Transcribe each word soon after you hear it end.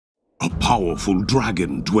powerful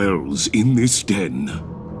dragon dwells in this den.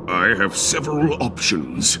 I have several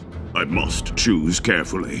options. I must choose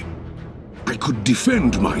carefully. I could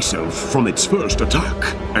defend myself from its first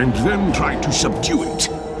attack, and then try to subdue it.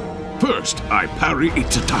 First, I parry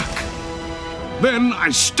its attack. Then I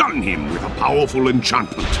stun him with a powerful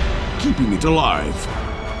enchantment, keeping it alive.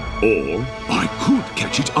 Or I could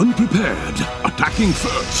catch it unprepared, attacking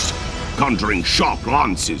first, conjuring sharp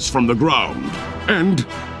lances from the ground. And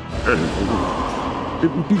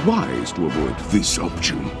it would be wise to avoid this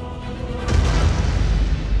option.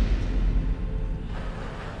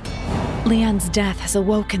 Leon's death has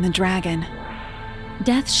awoken the dragon.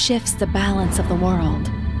 Death shifts the balance of the world.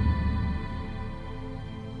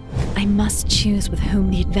 I must choose with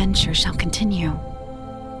whom the adventure shall continue.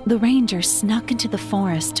 The ranger snuck into the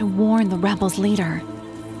forest to warn the rebels' leader.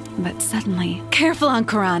 But suddenly... Careful,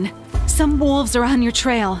 Ankaran! Some wolves are on your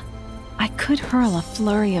trail. I could hurl a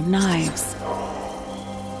flurry of knives.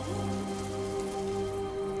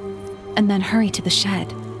 And then hurry to the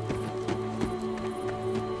shed.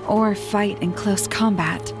 Or fight in close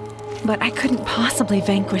combat. But I couldn't possibly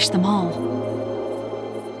vanquish them all.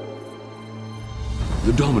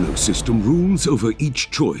 The domino system rules over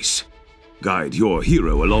each choice. Guide your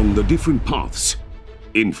hero along the different paths.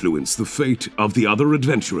 Influence the fate of the other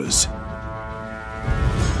adventurers.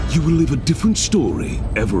 You will live a different story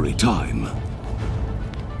every time.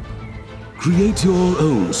 Create your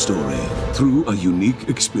own story through a unique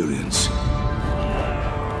experience.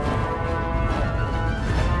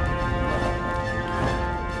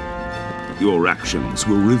 Your actions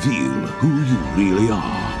will reveal who you really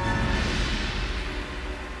are.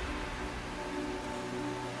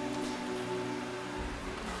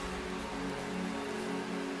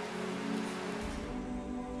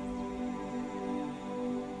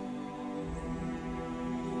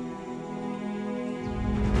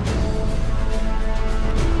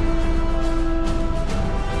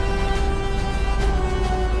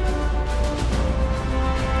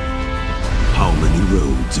 How many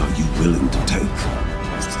roads are you willing to take?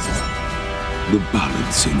 The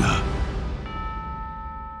Ballad Singer.